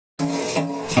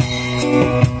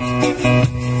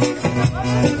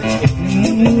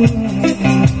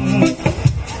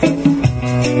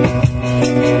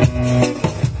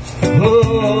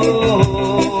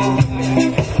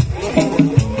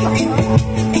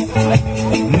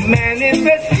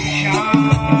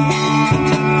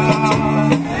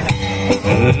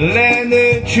let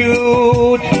the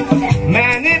truth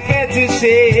manifest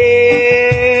itself.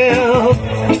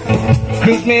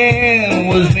 'Cause man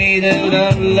was made out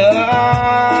of love.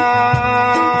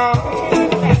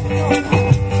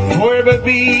 Forever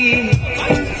be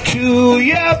to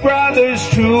your brothers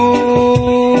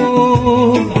true,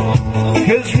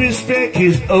 'cause respect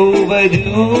is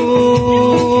overdue.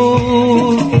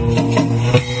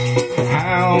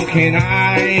 How can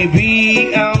I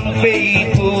be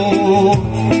unfaithful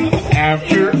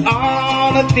after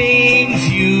all the things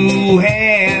you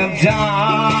have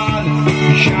done?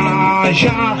 Jah,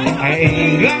 Jah, I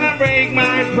ain't gonna break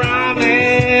my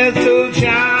promise to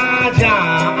Jah, Jah.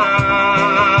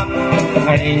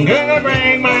 I ain't gonna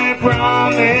break my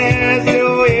promise to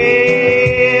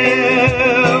him.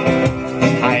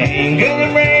 I ain't gonna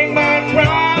break my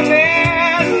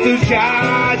promise to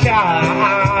Jah, Jah.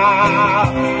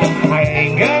 I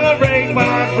ain't gonna break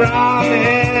my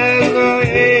promise to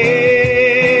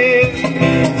him.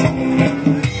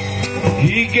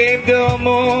 He gave the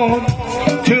moon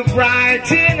to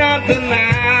brighten up the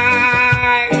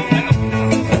night.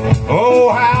 Oh,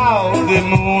 how the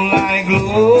moonlight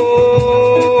glows.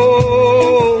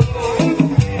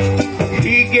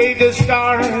 He gave the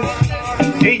stars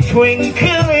a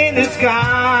twinkle in the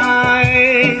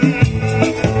sky.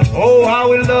 Oh, how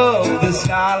we love the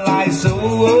starlight so.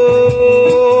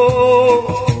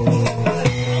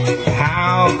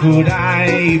 How could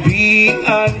I be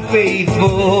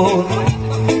unfaithful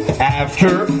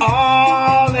after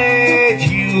all that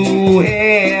you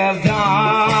have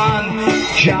done?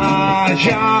 Jah,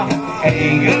 Jah,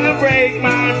 ain't gonna break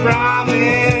my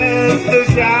promise to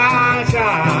Jah,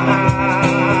 Jah.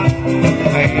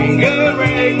 Ain't gonna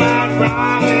break my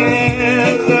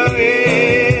promise to him.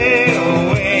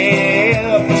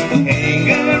 Ain't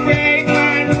gonna break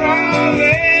my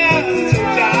promise to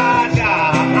Jah,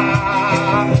 Jah.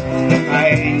 I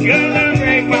ain't gonna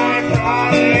break my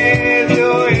promise to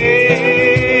him.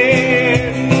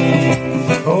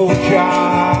 Oh,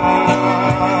 Jah,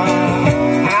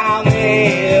 I'll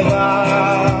never.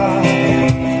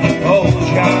 Oh,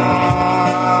 Jah,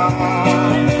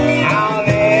 I'll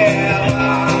never.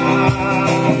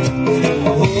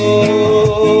 Oh,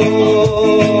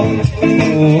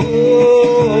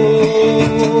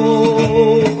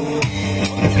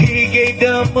 he gave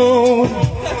the moon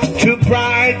to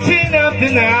brighten up the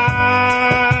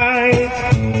night.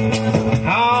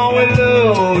 How I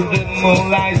love the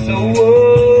moonlight so.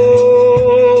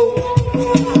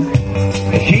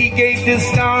 He gave the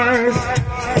stars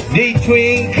they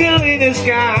twinkle in the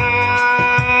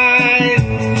sky.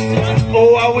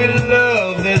 Oh, I will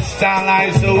love the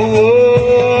starlight so.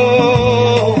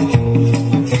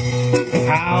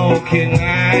 How can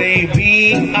I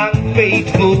be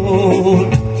unfaithful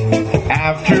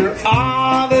after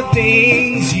all the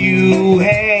things you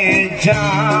had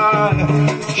done?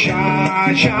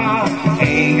 Jah, Jah,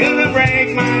 ain't gonna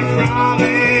break my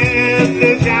promise to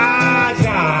Jah,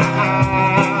 Jah.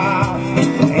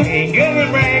 Ain't gonna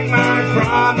break my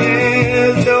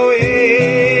promise to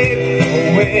him.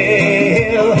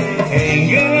 Well, ain't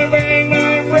gonna break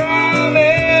my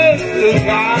promise to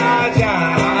Jah, Jah.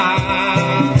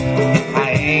 I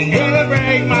ain't gonna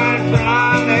break my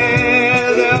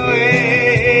promise to him.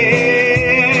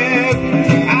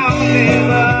 I'll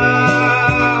never,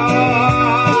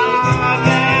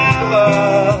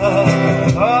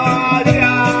 oh,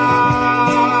 Jah,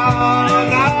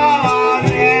 no,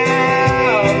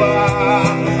 never,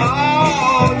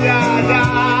 oh, Jah, Jah,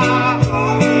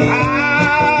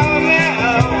 I'll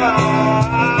never.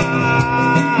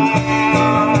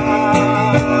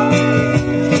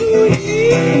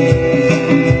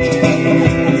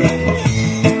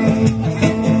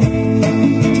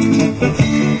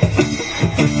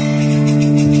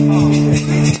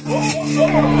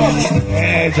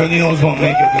 Johnny Osborne名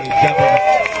曲ジャパン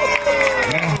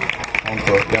ね、本当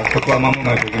約束は守ら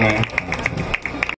ないといけない。